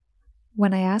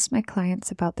When I ask my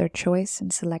clients about their choice in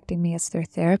selecting me as their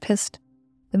therapist,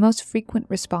 the most frequent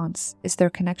response is their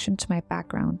connection to my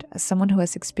background as someone who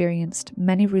has experienced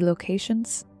many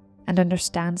relocations and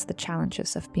understands the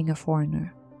challenges of being a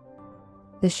foreigner.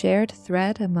 The shared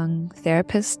thread among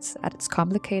therapists at its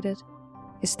complicated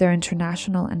is their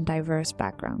international and diverse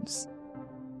backgrounds.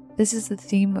 This is the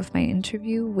theme of my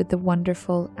interview with the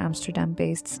wonderful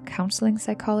Amsterdam-based counseling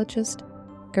psychologist,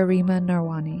 Garima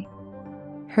Narwani.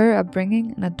 Her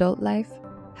upbringing and adult life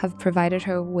have provided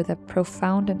her with a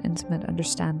profound and intimate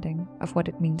understanding of what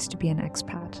it means to be an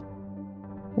expat.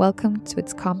 Welcome to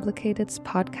It's Complicated's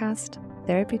podcast,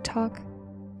 Therapy Talk.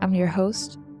 I'm your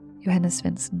host, Johannes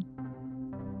Svensson.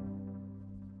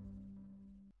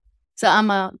 So I'm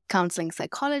a counseling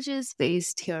psychologist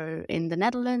based here in the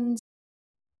Netherlands.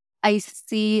 I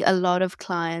see a lot of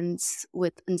clients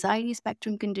with anxiety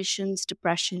spectrum conditions,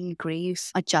 depression,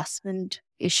 grief, adjustment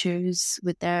issues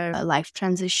with their life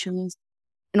transitions,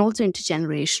 and also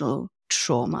intergenerational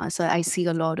trauma. So I see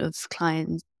a lot of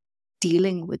clients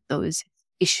dealing with those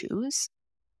issues.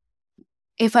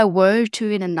 If I were to,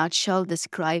 in a nutshell,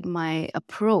 describe my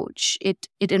approach, it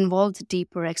involves a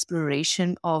deeper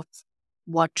exploration of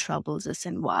what troubles us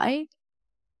and why.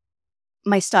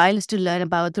 My style is to learn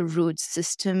about the root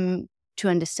system to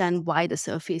understand why the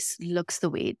surface looks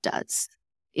the way it does.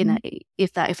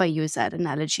 If I use that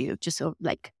analogy of just sort of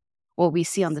like what we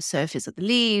see on the surface of the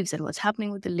leaves and what's happening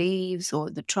with the leaves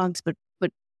or the trunks, but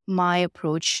my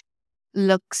approach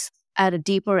looks at a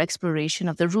deeper exploration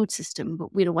of the root system.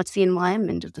 But what's the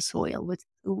environment of the soil?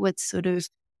 What's sort of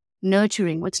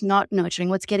nurturing? What's not nurturing?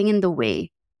 What's getting in the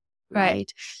way?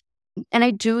 Right. And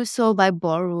I do so by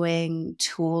borrowing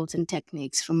tools and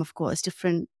techniques from, of course,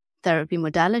 different therapy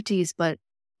modalities, but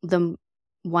the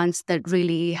ones that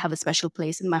really have a special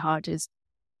place in my heart is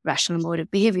rational emotive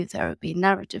behavior therapy,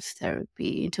 narrative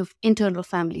therapy, internal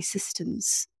family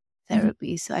systems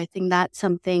therapy. So I think that's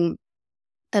something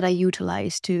that I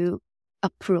utilize to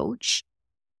approach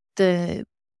the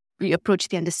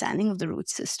understanding of the root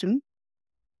system.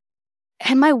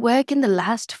 And my work in the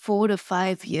last 4 to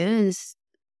 5 years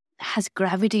has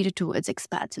gravitated towards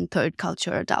expats and third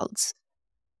culture adults.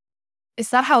 Is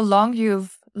that how long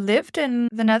you've lived in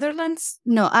the Netherlands?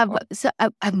 No,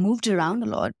 I've moved around a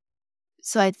lot.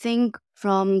 So I think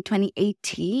from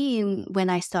 2018,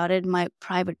 when I started my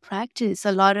private practice,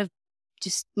 a lot of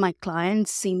just my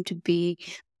clients seem to be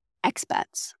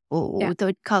expats or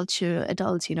third culture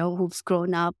adults, who've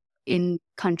grown up in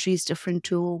countries different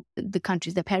to the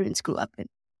countries their parents grew up in.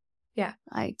 Yeah.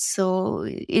 Right. So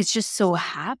it's just so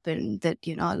happened that,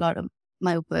 a lot of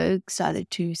my work started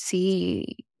to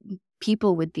see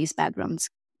people with these backgrounds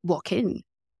walk in.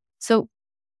 So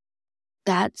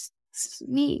that's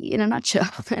me in a nutshell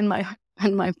and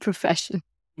my profession.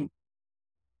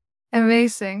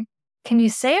 Amazing. Can you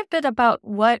say a bit about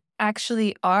what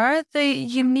actually are the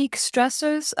unique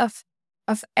stressors of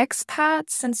expats,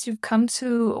 since you've come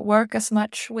to work as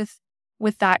much with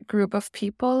that group of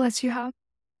people as you have?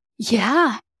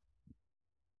 Yeah.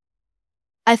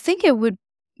 I think it would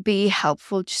be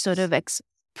helpful to sort of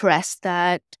express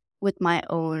that with my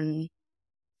own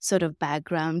sort of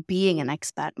background, being an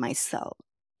expat myself.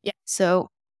 Yeah. So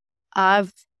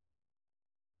I've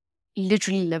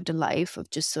literally lived a life of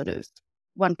just sort of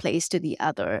one place to the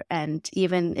other. And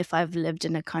even if I've lived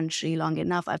in a country long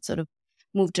enough, I've sort of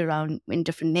moved around in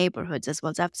different neighborhoods as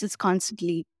well. So I've just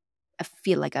constantly, I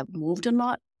feel like I've moved a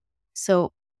lot.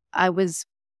 So I was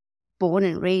born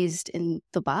and raised in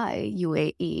Dubai,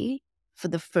 UAE. For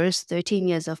the first 13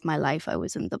 years of my life, I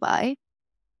was in Dubai.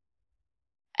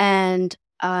 And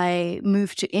I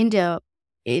moved to India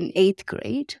in 8th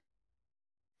grade.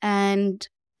 And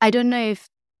I don't know if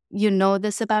you know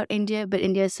this about India, but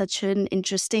India is such the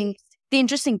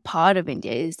interesting part of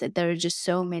India is that there are just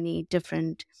so many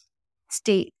different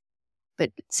states. But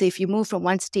say if you move from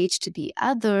one stage to the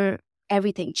other,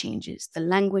 everything changes. The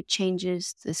language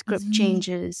changes, the script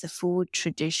changes, the food,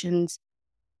 traditions,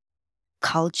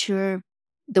 culture,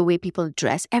 the way people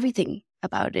dress, everything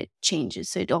about it changes.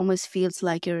 So it almost feels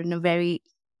like you're in a very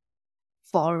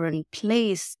foreign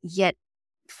place, yet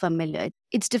familiar.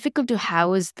 It's difficult to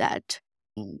house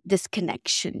this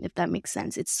connection, if that makes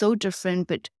sense. It's so different,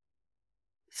 but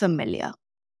familiar.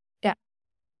 Yeah.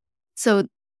 So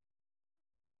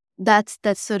that's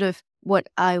sort of what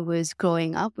I was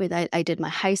growing up with. I did my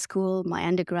high school, my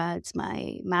undergrads,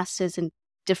 my master's in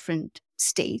different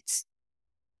states,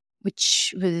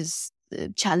 which was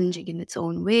challenging in its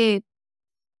own way.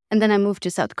 And then I moved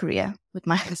to South Korea with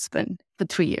my husband for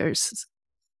 3 years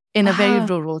in a very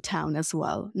rural town as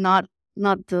well. Not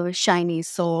the shiny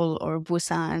Seoul or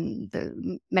Busan,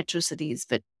 the metro cities,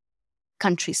 but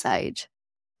countryside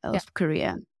Yeah. of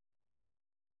Korea.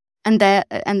 And that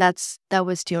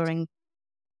was during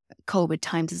COVID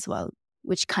times as well,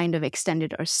 which kind of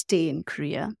extended our stay in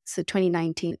Korea. So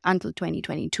 2019 until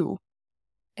 2022,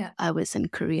 I was in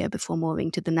Korea before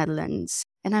moving to the Netherlands,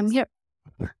 and I'm here.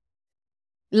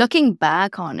 Looking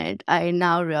back on it, I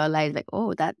now realize like,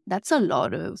 oh, that's a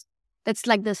lot of, that's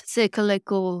like the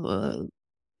cyclical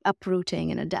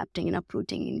uprooting and adapting and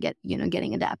uprooting and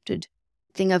getting adapted.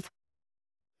 I think I've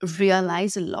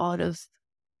realized a lot of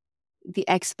the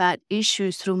expat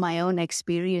issues through my own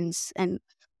experience and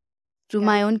through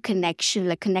my own connection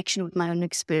with my own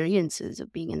experiences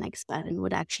of being an expat and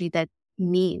what actually that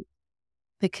means.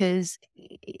 Because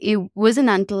it wasn't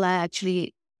until I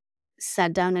actually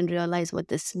sat down and realized what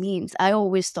this means. I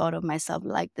always thought of myself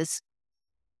like this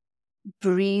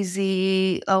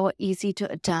breezy, easy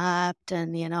to adapt,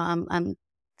 and I'm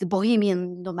the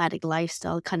bohemian nomadic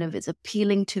lifestyle kind of is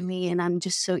appealing to me, and I'm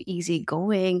just so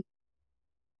easygoing.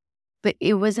 But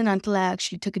it wasn't until I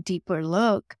actually took a deeper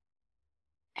look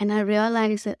and I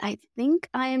realized that I think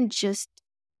I am just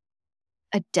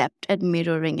adept at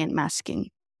mirroring and masking.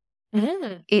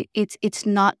 It's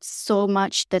not so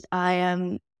much that I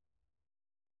am.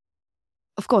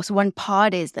 Of course, one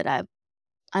part is that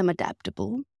I'm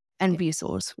adaptable and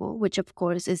resourceful, which of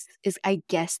course is I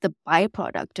guess the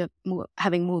byproduct of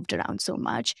having moved around so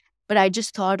much. But I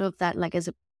just thought of that like as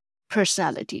a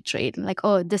personality trait, and like,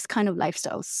 oh, this kind of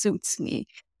lifestyle suits me.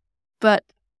 But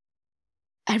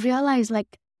I realized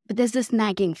like, but there's this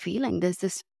nagging feeling. There's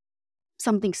this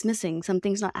something's missing,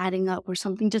 something's not adding up, or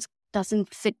something just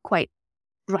doesn't fit quite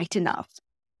right enough.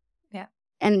 Yeah.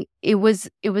 And it was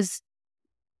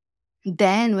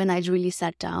then when I really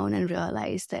sat down and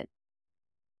realized that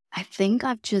I think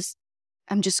I'm just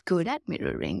good at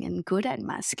mirroring and good at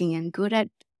masking and good at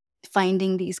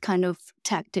finding these kind of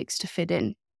tactics to fit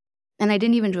in. And I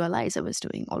didn't even realize I was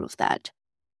doing all of that.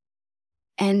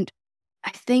 And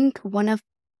I think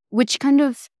which kind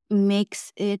of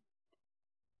makes it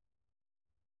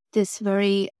this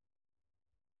the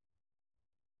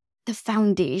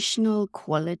foundational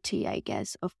quality, I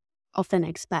guess, of an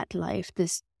expat life,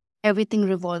 this everything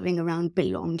revolving around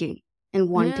belonging and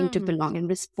wanting to belong and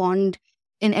respond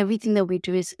in everything that we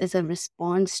do is a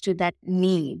response to that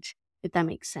need, if that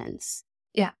makes sense.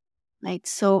 Yeah. Right.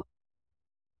 So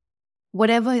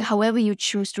however you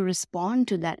choose to respond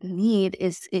to that need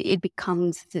it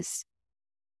becomes this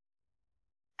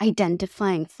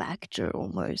identifying factor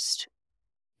almost.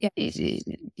 Yeah.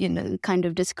 Kind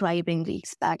of describing the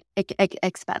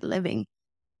expat living.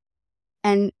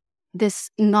 And this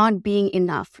not being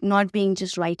enough, not being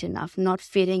just right enough, not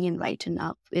fitting in right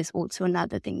enough is also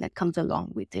another thing that comes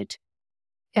along with it.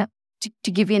 Yeah.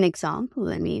 To give you an example,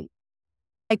 I mean,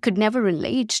 I could never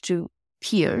relate to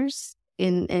peers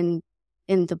in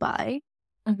Dubai,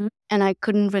 and I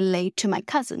couldn't relate to my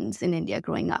cousins in India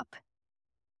growing up.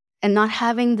 And not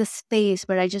having the space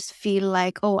where I just feel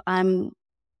like, oh, I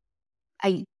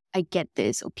get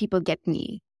this, or people get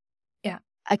me. Yeah.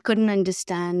 I couldn't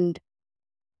understand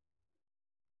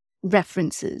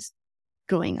references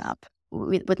growing up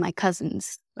with my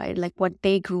cousins, right? Like what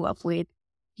they grew up with,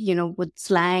 what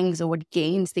slangs or what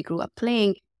games they grew up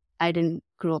playing. I didn't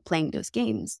grow up playing those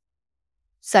games.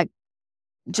 So I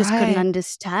just couldn't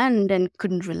understand and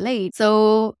couldn't relate.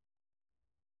 So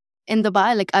in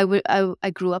Dubai, like I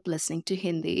grew up listening to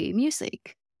Hindi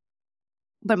music.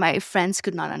 But my friends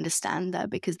could not understand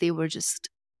that because they were just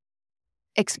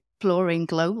exploring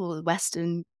global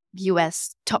Western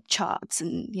US top charts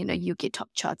and, UK top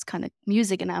charts kind of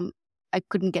music. And I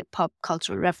couldn't get pop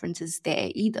cultural references there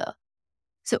either.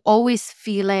 So always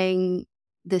feeling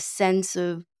the sense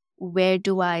of where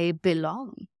do I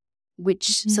belong? Which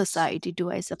society do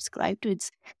I subscribe to?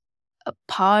 It's a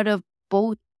part of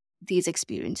both these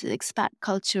experiences, expat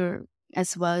culture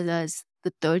as well as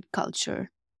the third culture,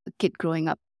 a kid growing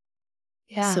up.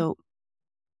 Yeah. So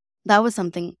that was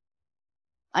something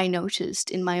I noticed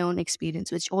in my own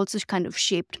experience, which also kind of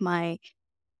shaped my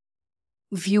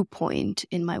viewpoint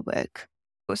in my work.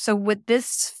 So with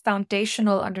this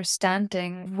foundational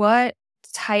understanding, what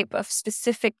type of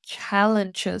specific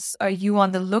challenges are you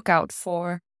on the lookout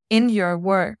for in your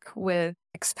work with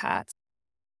expats?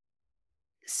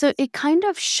 So it kind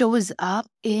of shows up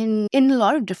in a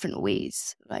lot of different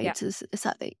ways, right? Yeah. So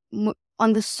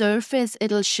on the surface,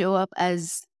 it'll show up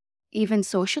as even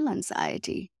social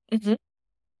anxiety.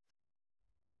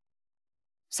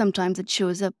 Sometimes it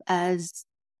shows up as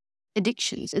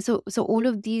addictions. So all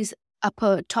of these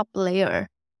top layer,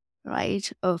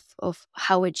 right, of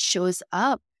how it shows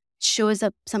up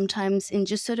sometimes in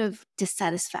just sort of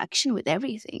dissatisfaction with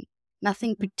everything.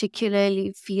 Nothing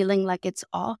particularly feeling like it's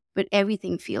off, but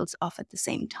everything feels off at the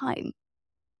same time.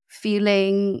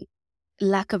 Feeling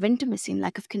lack of intimacy and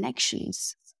lack of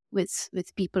connections with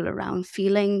people around,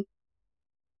 feeling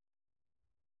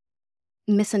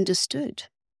misunderstood,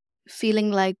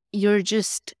 feeling like you're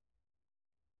just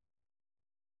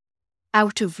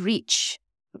out of reach,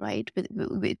 right?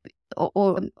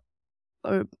 Or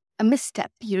a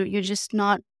misstep. You're just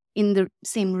not in the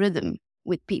same rhythm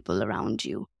with people around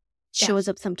you. Shows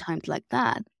up sometimes like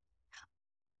that.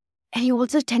 And you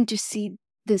also tend to see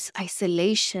this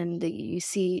isolation, that you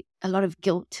see a lot of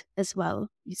guilt as well.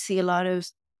 You see a lot of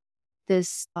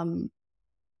this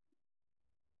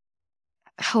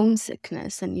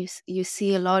homesickness, and you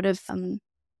see a lot of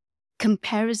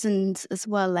comparisons as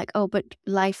well. Like, oh, but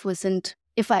life wasn't.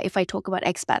 If I talk about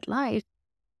expat life,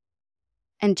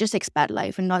 and just expat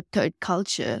life, and not third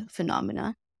culture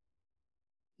phenomena,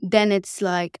 then it's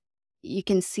like you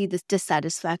can see this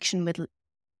dissatisfaction with,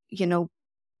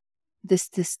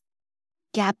 this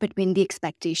gap between the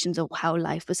expectations of how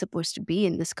life was supposed to be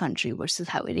in this country versus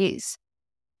how it is.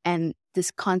 And this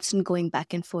constant going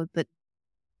back and forth. But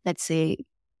let's say,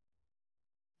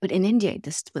 but in India,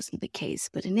 this wasn't the case.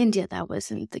 But in India, that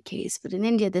wasn't the case. But in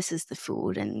India, this is the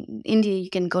food. And in India, you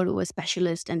can go to a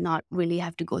specialist and not really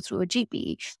have to go through a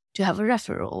GP to have a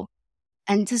referral.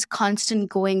 And this constant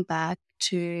going back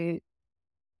to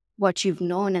what you've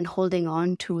known and holding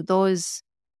on to those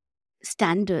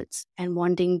standards and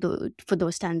wanting for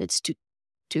those standards to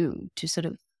sort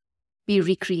of be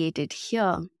recreated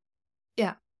here.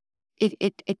 Yeah.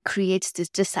 It creates this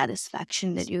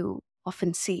dissatisfaction that you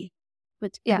often see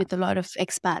with a lot of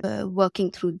expats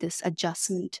working through this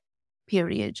adjustment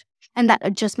period. And that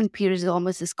adjustment period is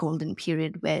almost this golden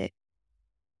period where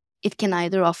it can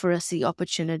either offer us the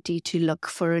opportunity to look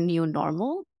for a new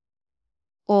normal,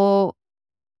 or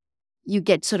you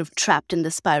get sort of trapped in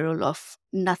the spiral of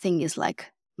nothing is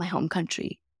like my home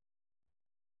country.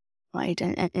 Right.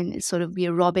 And it's sort of, we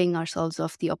are robbing ourselves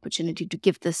of the opportunity to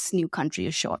give this new country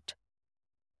a shot.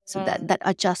 So that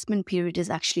adjustment period is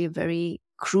actually a very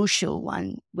crucial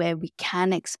one, where we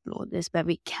can explore this, where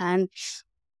we can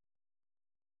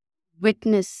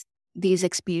witness these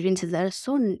experiences that are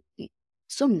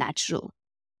so natural.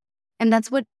 And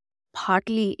that's what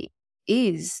partly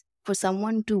is, for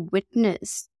someone to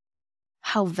witness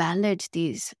how valid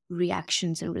these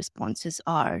reactions and responses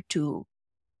are to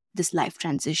this life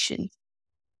transition.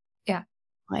 Yeah.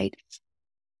 Right?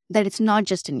 That it's not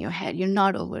just in your head. You're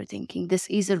not overthinking. This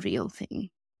is a real thing.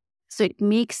 So it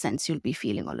makes sense you'll be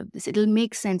feeling all of this. It'll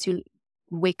make sense you'll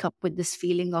wake up with this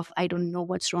feeling of, I don't know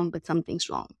what's wrong, but something's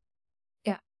wrong.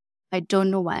 Yeah. I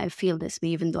don't know why I feel this way,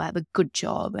 even though I have a good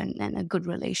job and a good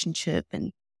relationship,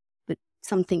 but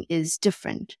something is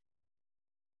different.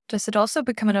 Does it also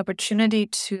become an opportunity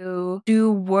to do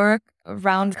work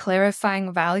around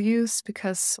clarifying values?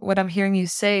 Because what I'm hearing you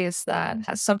say is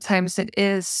that sometimes it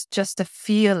is just a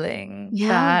feeling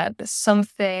that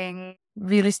something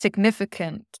really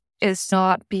significant is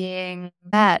not being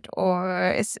met,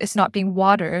 or it's not being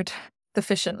watered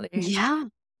sufficiently. Yeah.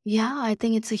 Yeah, I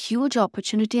think it's a huge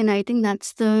opportunity. And I think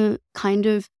that's the kind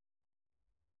of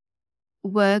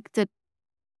work that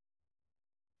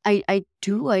I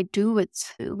do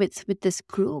with this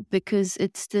group, because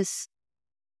it's this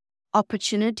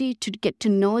opportunity to get to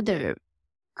know their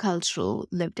cultural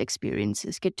lived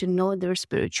experiences, get to know their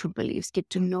spiritual beliefs, get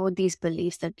to know these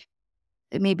beliefs that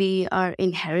maybe are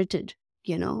inherited.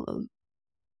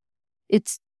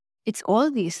 It's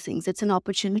all these things. It's an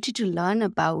opportunity to learn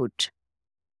about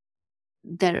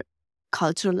their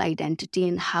cultural identity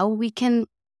and how we can,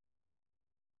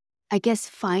 I guess,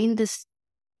 find this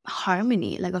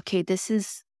harmony. Like, okay, this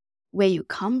is where you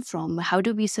come from. How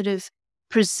do we sort of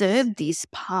preserve these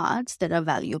parts that are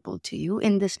valuable to you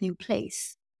in this new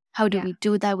place? How do we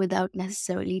do that without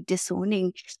necessarily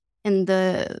disowning in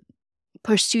the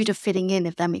pursuit of fitting in,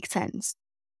 if that makes sense?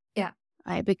 Yeah.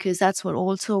 Right? Because that's what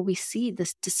also we see,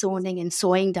 this disowning and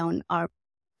sewing down our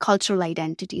cultural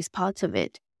identities, parts of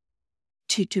it,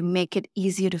 to make it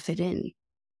easier to fit in.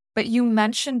 But you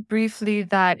mentioned briefly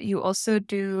that you also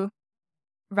do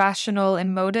rational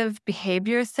emotive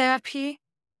behavior therapy.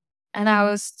 And I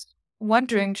was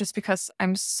wondering, just because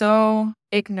I'm so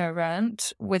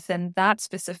ignorant within that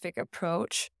specific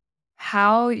approach,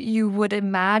 how you would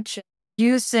imagine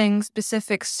using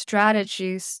specific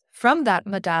strategies from that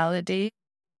modality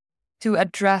to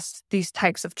address these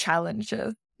types of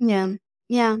challenges.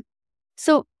 Yeah.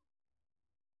 So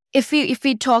if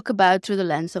we talk about through the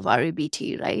lens of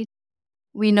REBT, right,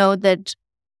 we know that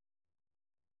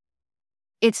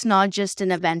it's not just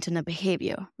an event and a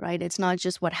behavior, right? It's not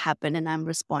just what happened and I'm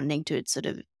responding to it sort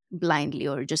of blindly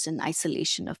or just in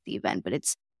isolation of the event, but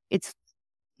it's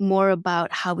more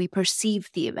about how we perceive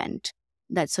the event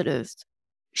that sort of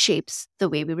shapes the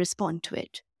way we respond to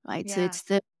it, right? So Yeah. it's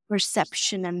the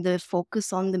perception and the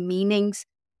focus on the meanings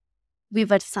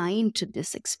we've assigned to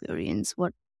this experience,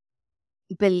 what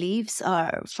beliefs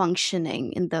are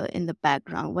functioning in the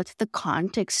background, what's the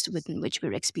context within which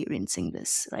we're experiencing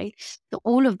this, right? So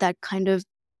all of that kind of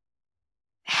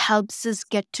helps us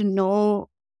get to know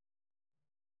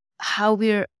how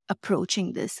we're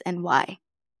approaching this and why.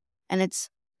 And it's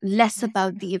less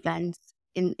about the events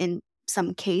in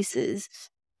some cases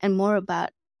and more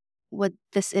about what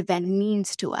this event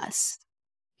means to us.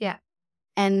 Yeah.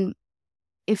 And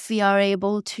if we are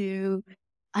able to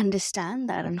understand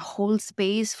that and hold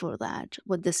space for that,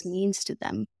 what this means to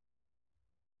them,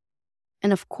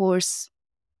 and of course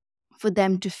for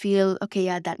them to feel, okay,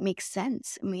 yeah, that makes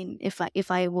sense. I mean, if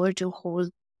I were to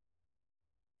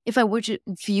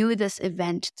view this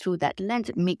event through that lens,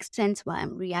 it makes sense why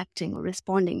I'm reacting or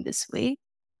responding this way.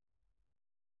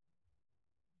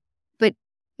 But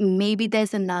maybe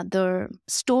there's another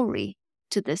story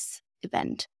to this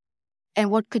event. And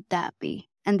what could that be?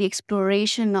 And the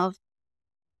exploration of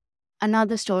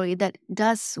another story that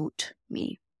does suit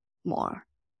me more,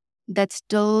 that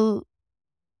still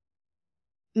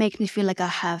makes me feel like I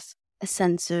have a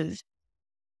sense of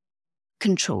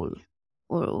control,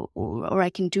 or I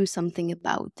can do something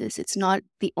about this. It's not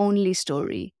the only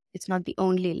story. It's not the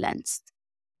only lens.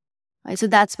 Right? So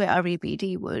that's where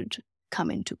REBD would come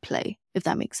into play, if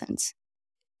that makes sense.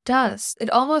 Does. It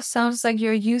almost sounds like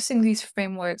you're using these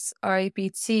frameworks,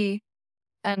 REBT,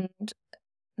 and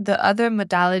the other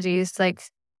modalities like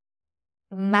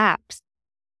maps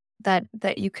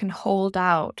that you can hold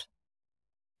out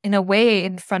in a way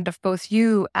in front of both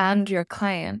you and your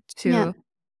client to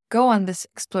go on this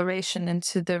exploration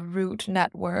into the root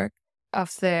network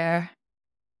of their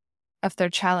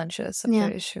challenges, of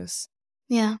their issues.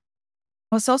 Yeah.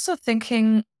 I was also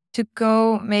thinking to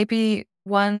go maybe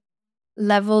one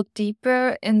level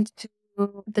deeper into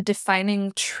the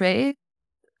defining trait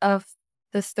of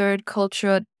the third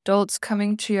culture adults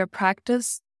coming to your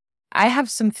practice. I have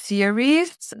some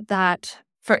theories that,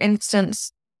 for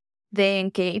instance, they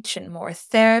engage in more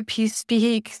therapy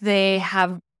speak. They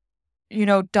have,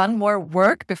 done more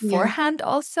work beforehand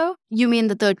also. You mean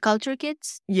the third culture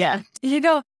kids? Yeah.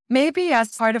 Maybe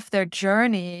as part of their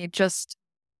journey, just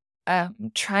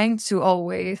trying to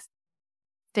always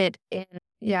fit in.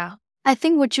 Yeah. I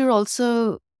think what you're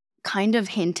also kind of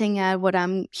hinting at, what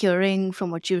I'm hearing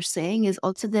from what you're saying, is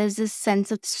also there's this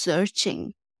sense of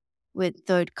searching with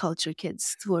third culture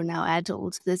kids who are now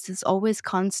adults. There's this always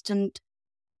constant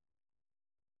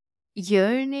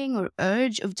yearning or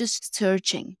urge of just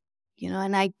searching,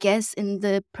 and I guess in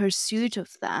the pursuit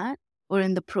of that, or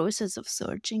in the process of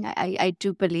searching, I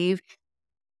do believe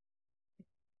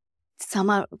some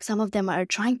of them are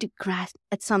trying to grasp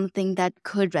at something that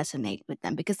could resonate with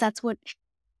them, because that's what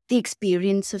the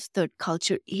experience of third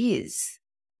culture is.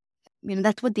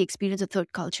 That's what the experience of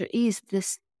third culture is.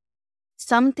 This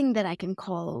something that I can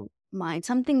call mine,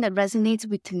 something that resonates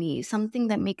with me, something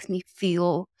that makes me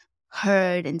feel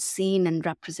heard and seen and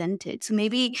represented. So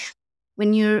maybe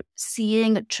when you're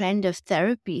seeing a trend of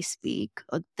therapy speak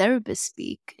or therapist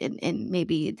speak in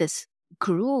maybe this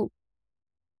group,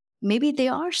 maybe they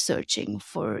are searching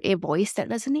for a voice that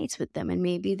resonates with them. And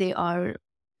maybe they are,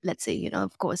 let's say,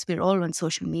 of course, we're all on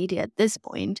social media at this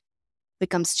point,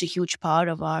 becomes such a huge part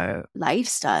of our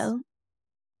lifestyle.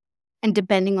 And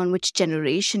depending on which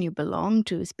generation you belong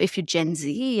to, if you're Gen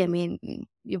Z, I mean,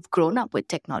 you've grown up with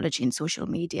technology and social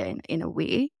media in a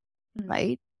way,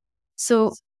 right?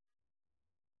 So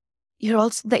you're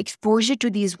also, the exposure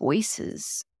to these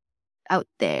voices out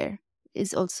there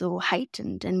is also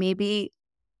heightened. And maybe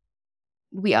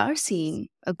we are seeing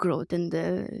a growth in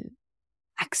the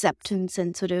acceptance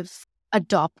and sort of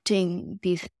adopting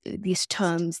these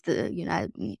terms,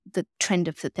 the trend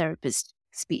of the therapist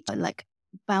speak, like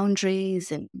boundaries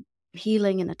and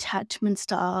healing and attachment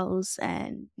styles,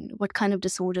 and what kind of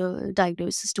disorder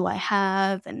diagnosis do I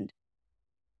have. And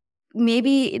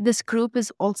maybe this group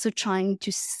is also trying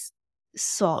to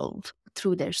solve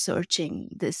through their searching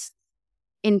this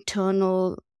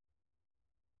internal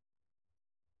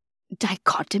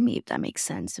dichotomy, if that makes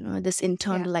sense. This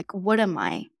internal, like, what am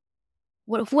I?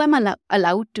 Who am I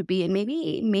allowed to be? And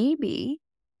maybe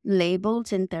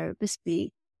labels and therapist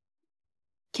speak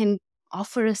can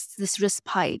offer us this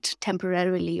respite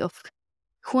temporarily of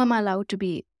who am I allowed to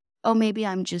be? Oh, maybe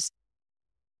I'm just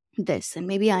this, and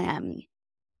maybe I am,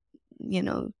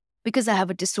 because I have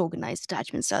a disorganized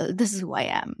attachment style. This is who I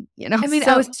am, I mean,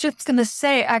 I was just going to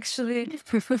say, actually,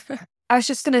 I was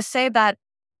just going to say that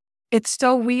it's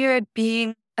so weird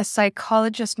being a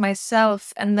psychologist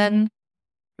myself and then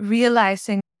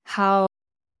realizing how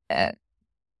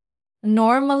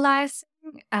normalizing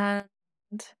and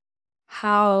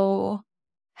how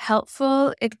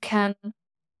helpful it can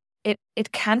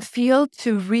feel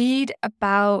to read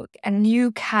about a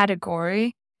new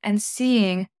category and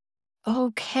seeing,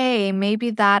 okay, maybe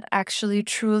that actually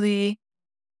truly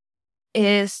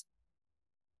is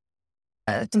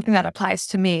something that applies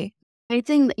to me. I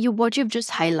think that what you've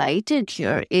just highlighted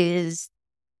here is,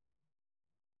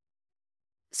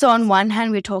 so on one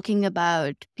hand, we're talking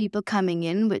about people coming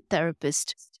in with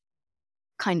therapist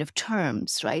kind of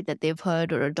terms, right, that they've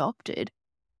heard or adopted,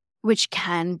 which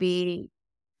can be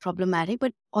problematic,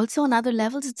 but also on other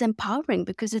levels, it's empowering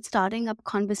because it's starting up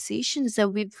conversations that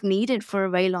we've needed for a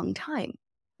very long time,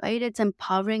 right? It's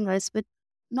empowering us with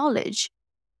knowledge.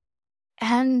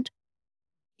 And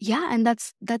yeah, and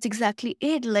that's exactly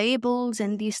it. Labels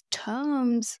and these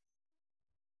terms.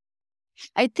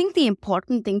 I think the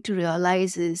important thing to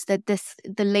realize is that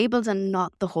the labels are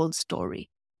not the whole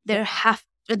story. They're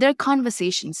a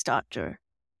conversation starter,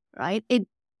 right? It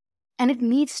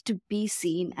needs to be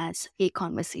seen as a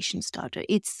conversation starter.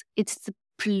 It's the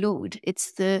prelude.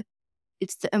 It's the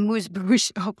amuse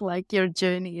bouche of like your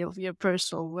journey of your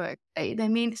personal work, right? I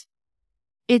mean,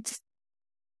 it's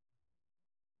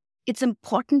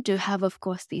important to have, of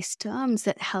course, these terms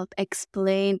that help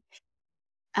explain,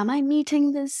 am I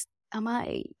meeting this?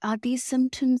 Are these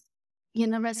symptoms,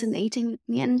 resonating with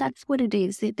me? And that's what it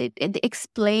is. They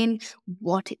explain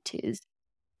what it is.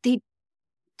 They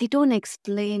don't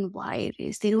explain why it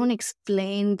is. They don't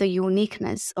explain the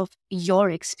uniqueness of your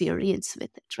experience with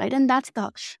it, right? And that's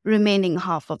the remaining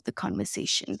half of the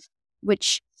conversation,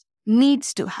 which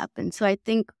needs to happen. So I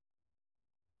think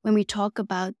when we talk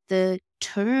about the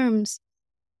terms,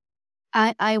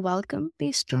 I welcome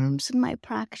these terms in my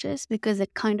practice because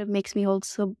it kind of makes me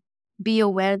also be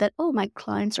aware that, oh, my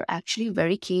clients are actually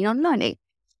very keen on learning,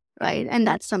 right? And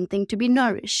that's something to be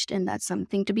nourished and that's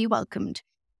something to be welcomed.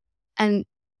 And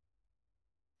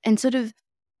sort of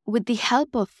with the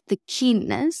help of the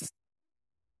keenness,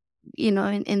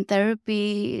 in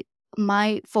therapy,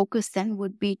 my focus then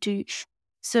would be to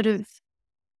sort of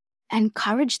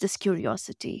encourage this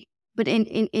curiosity, but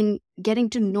in getting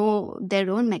to know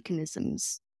their own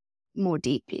mechanisms more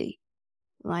deeply,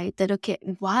 right? That, okay,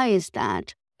 why is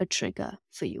that a trigger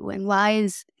for you?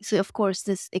 And so of course,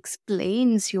 this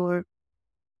explains your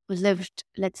lived,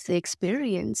 let's say,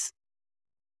 experience.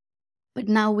 But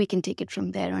now we can take it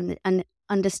from there and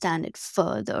understand it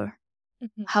further,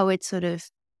 how it's sort of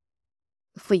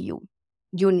for you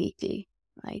uniquely,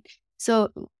 right? So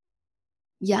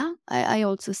yeah, I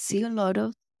also see a lot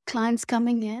of clients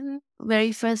coming in,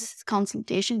 very first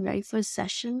consultation, very first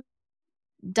session,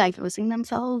 diagnosing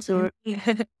themselves or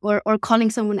calling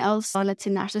someone else, or let's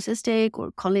say narcissistic,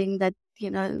 or calling that,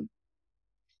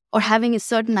 or having a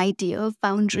certain idea of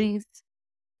boundaries,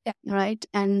 right?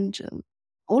 And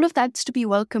all of that's to be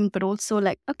welcomed, but also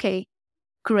like, okay,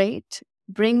 great,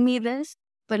 bring me this,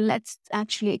 but let's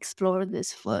actually explore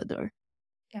this further.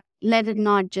 Let it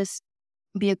not just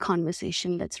be a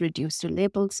conversation that's reduced to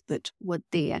labels, but what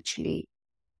they actually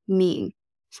mean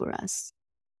for us,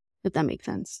 if that makes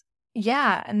sense.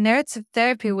 Yeah, narrative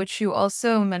therapy, which you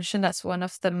also mentioned as one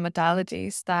of the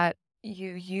modalities that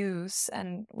you use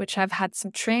and which I've had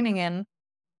some training in,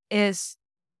 is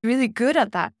really good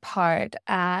at that part,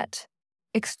 at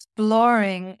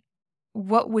exploring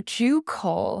what would you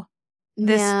call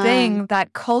this thing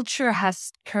that culture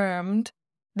has termed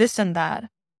this and that.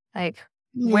 Like,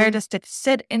 where does it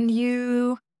sit in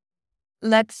you?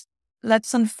 Let's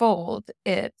unfold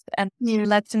it and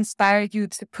let's inspire you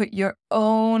to put your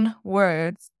own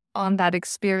words on that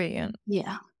experience.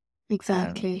 Yeah,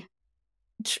 exactly.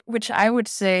 Which I would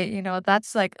say,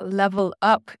 that's like level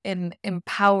up in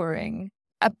empowering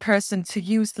a person to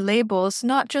use labels,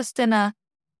 not just in a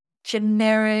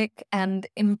generic and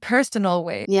impersonal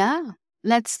way. Yeah.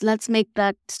 Let's make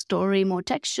that story more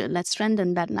textured. Let's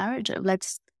strengthen that narrative.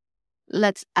 Let's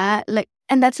add, like,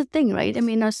 and that's the thing, right? I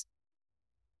mean, our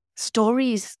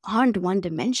stories aren't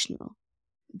one-dimensional.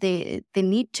 They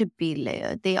need to be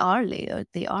layered. They are layered.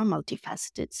 They are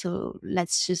multifaceted. So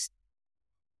let's just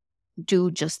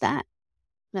do just that.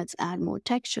 Let's add more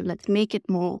texture. Let's make it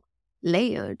more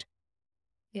layered.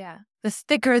 Yeah. The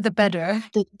thicker, the better.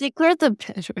 The thicker, the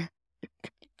better.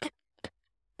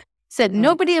 Said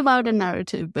nobody about a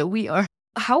narrative, but we are.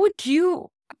 How would you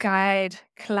guide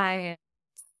clients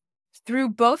through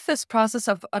both this process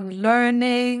of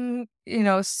unlearning,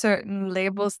 certain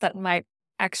labels that might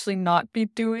actually not be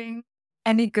doing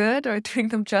any good or doing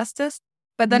them justice,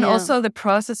 But then Yeah. also the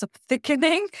process of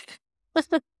thickening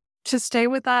to stay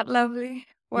with that lovely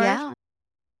word. Yeah.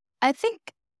 I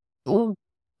think oh,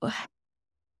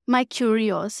 my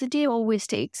curiosity always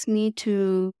takes me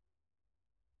to,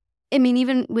 I mean,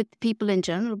 even with people in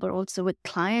general, but also with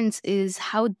clients, is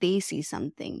how they see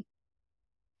something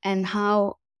and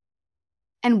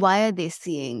why are they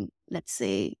seeing, let's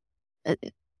say,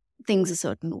 things a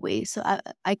certain way. So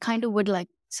I kind of would like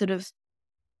sort of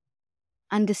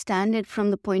understand it from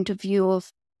the point of view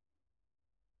of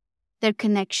their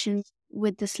connection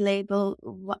with this label,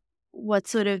 what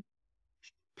sort of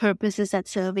purpose is that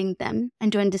serving them,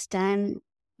 and to understand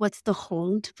what's the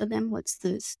hold for them, what's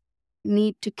this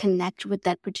need to connect with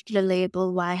that particular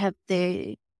label. Why have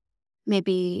they,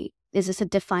 maybe, is this a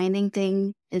defining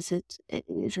thing? Is it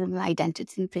an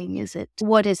identity thing?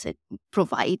 What is it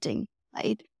providing,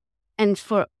 right? And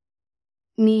for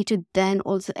me to then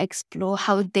also explore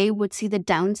how they would see the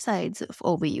downsides of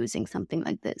overusing something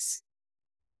like this,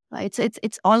 right? So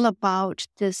it's all about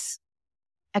this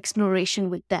exploration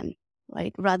with them,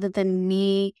 right? Rather than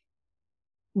me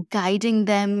guiding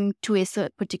them to a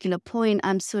certain particular point,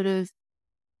 I'm sort of,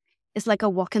 it's like a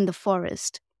walk in the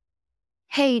forest.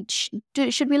 Hey,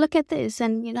 should we look at this?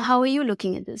 And, how are you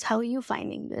looking at this? How are you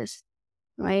finding this?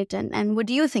 Right? And what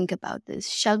do you think about this?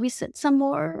 Shall we sit some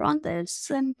more on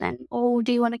this? And then, or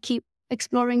do you want to keep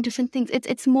exploring different things?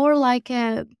 It's more like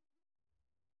I'm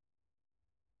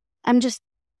just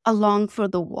along for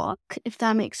the walk, if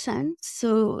that makes sense.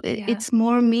 So it's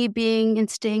more me being and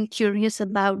staying curious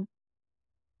about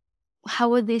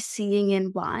how are they seeing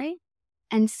and why,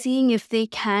 and seeing if they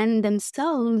can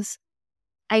themselves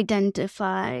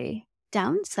identify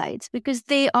downsides, because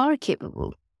they are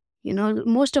capable.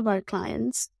 Most of our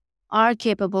clients are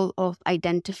capable of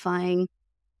identifying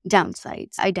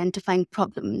downsides, identifying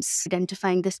problems,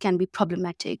 identifying this can be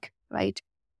problematic, right?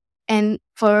 And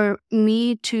for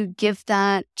me to give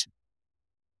that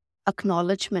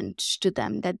acknowledgement to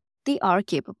them that they are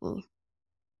capable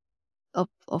of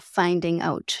finding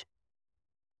out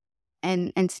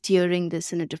and steering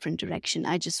this in a different direction.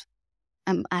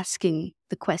 I'm asking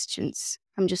the questions.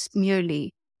 I'm just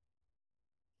merely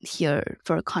here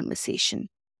for a conversation,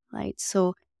 right?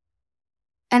 So,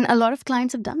 and a lot of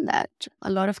clients have done that. A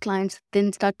lot of clients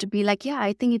then start to be like, yeah,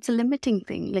 I think it's a limiting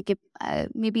thing. Like, if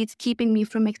maybe it's keeping me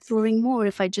from exploring more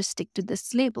if I just stick to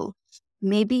this label.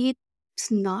 Maybe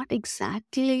it's not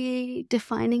exactly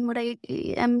defining what I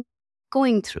am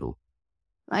going through,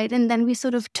 right? And then we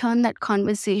sort of turn that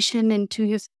conversation into,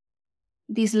 if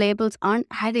these labels aren't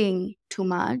adding too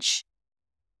much,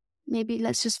 maybe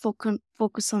let's just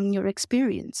focus on your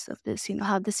experience of this,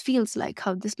 how this feels like,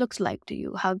 how this looks like to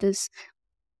you, how do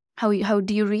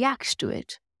you react to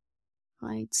it,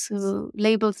 right? So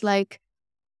labels like,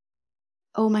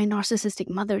 oh, my narcissistic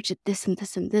mother did this and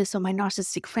this and this, or my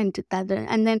narcissistic friend did that,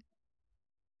 and then,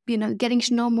 getting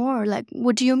to know more, like,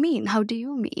 what do you mean? How do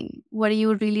you mean? What are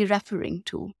you really referring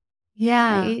to?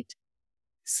 Yeah. Right?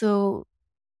 So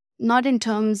not in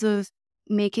terms of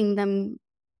making them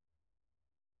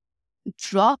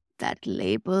drop that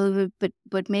label,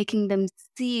 but making them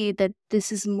see that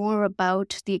this is more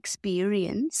about the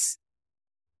experience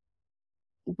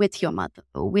with your mother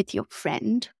or with your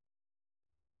friend.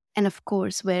 And of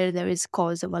course, where there is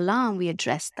cause of alarm, we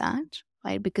address that,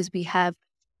 right? Because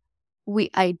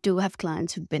I do have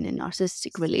clients who've been in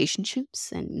narcissistic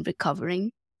relationships and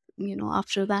recovering,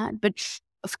 after that. But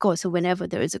of course, whenever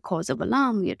there is a cause of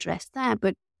alarm, we address that.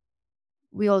 But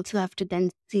we also have to then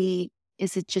see,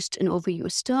 is it just an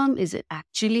overused term? Is it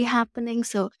actually happening?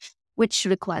 So, which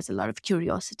requires a lot of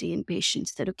curiosity and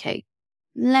patience that, okay,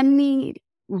 let me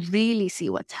really see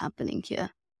what's happening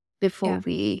here before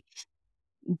we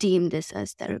deem this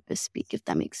as therapist speak, if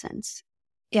that makes sense.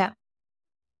 Yeah.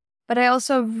 But I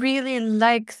also really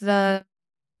like the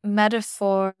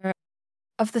metaphor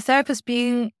of the therapist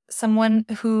being someone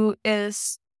who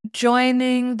is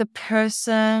joining the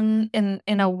person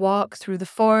in a walk through the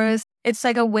forest. It's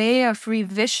like a way of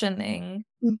revisioning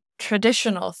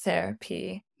traditional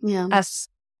therapy as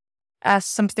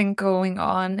something going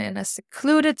on in a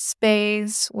secluded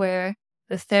space where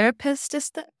the therapist is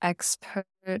the expert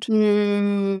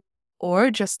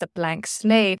or just a blank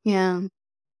slate. Yeah.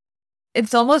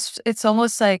 It's almost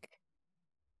like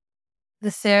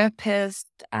the therapist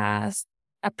as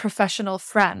a professional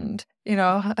friend,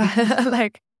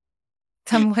 like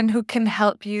someone who can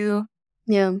help you.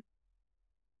 Yeah.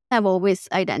 I've always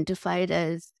identified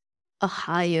as a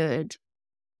hired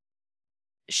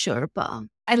Sherpa.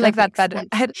 I like that better.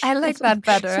 I like that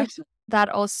better. That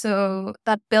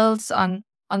builds on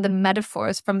the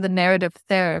metaphors from the narrative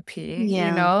therapy,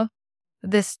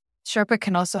 this Sherpa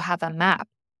can also have a map,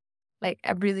 like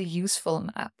a really useful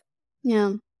map.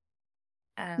 Yeah.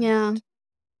 And Yeah.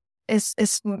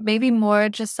 is maybe more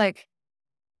just like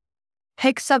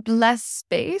takes up less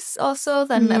space also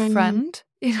than a friend,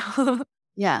 you know?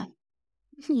 Yeah.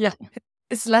 Yeah.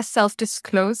 It's less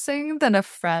self-disclosing than a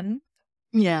friend.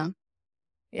 Yeah.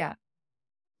 Yeah.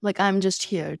 Like, I'm just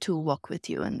here to walk with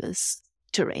you in this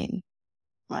terrain,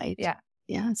 right? Yeah.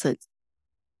 Yeah. So it's,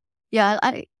 yeah,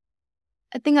 I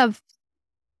think I've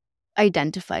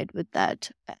identified with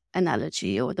that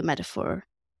analogy or the metaphor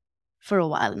for a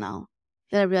while now.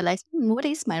 That I realized, what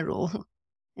is my role?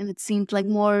 And it seemed like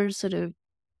more sort of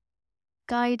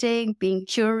guiding, being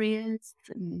curious,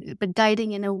 but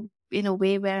guiding in a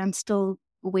way where I'm still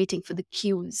waiting for the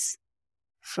cues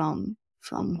from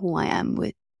who I am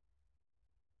with.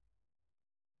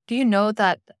 Do you know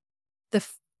that the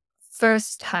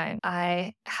first time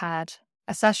I had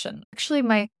a session, actually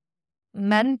my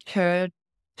mentor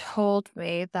told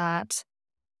me that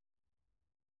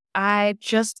I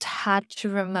just had to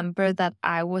remember that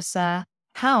I was a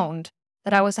hound,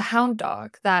 that I was a hound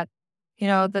dog, that, you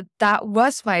know, that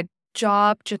was my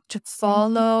job to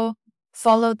follow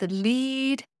the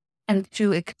lead and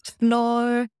to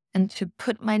explore and to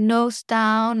put my nose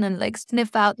down and like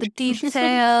sniff out the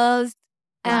details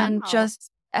and Wow.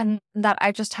 and that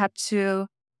I just had to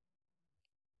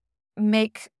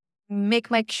make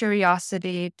my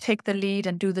curiosity take the lead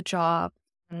and do the job.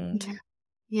 And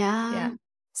Yeah.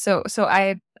 so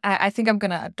I think I'm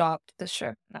gonna adopt the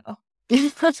shirt now.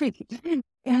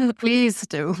 Please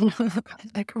do.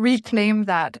 Like reclaim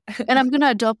that. And I'm going to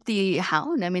adopt the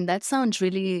hound. I mean, that sounds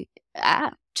really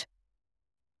apt.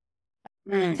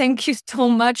 Thank you so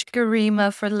much,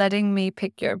 Garima, for letting me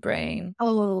pick your brain.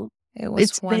 Oh, It was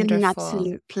it's wonderful. been an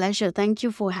absolute pleasure. Thank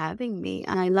you for having me.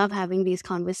 And I love having these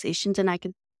conversations, and I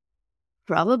could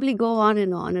probably go on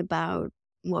and on about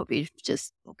what we've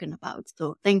just spoken about.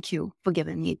 So thank you for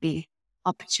giving me the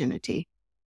opportunity.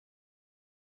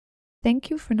 Thank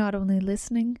you for not only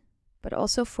listening, but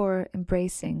also for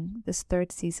embracing this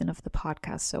third season of the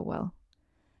podcast so well,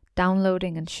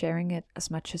 downloading and sharing it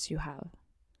as much as you have.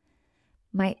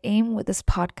 My aim with this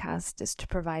podcast is to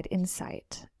provide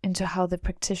insight into how the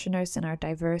practitioners in our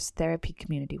diverse therapy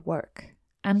community work,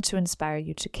 and to inspire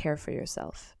you to care for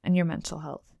yourself and your mental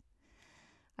health.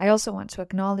 I also want to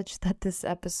acknowledge that this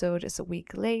episode is a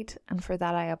week late, and for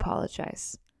that I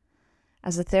apologize.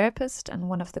 As a therapist and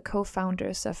one of the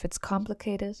co-founders of It's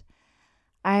Complicated,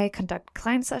 I conduct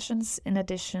client sessions in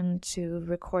addition to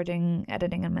recording,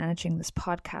 editing, and managing this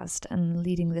podcast and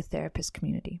leading the therapist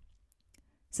community.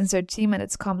 Since our team at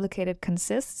It's Complicated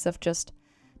consists of just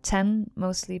 10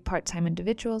 mostly part-time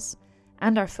individuals,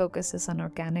 and our focus is on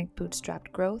organic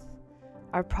bootstrapped growth,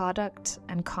 our product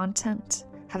and content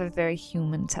have a very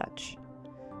human touch.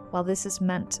 While this is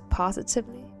meant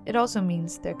positively, it also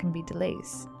means there can be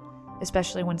delays,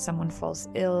 especially when someone falls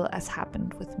ill, as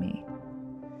happened with me.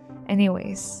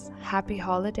 Anyways, happy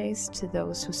holidays to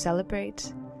those who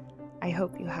celebrate. I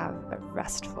hope you have a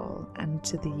restful end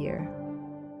to the year.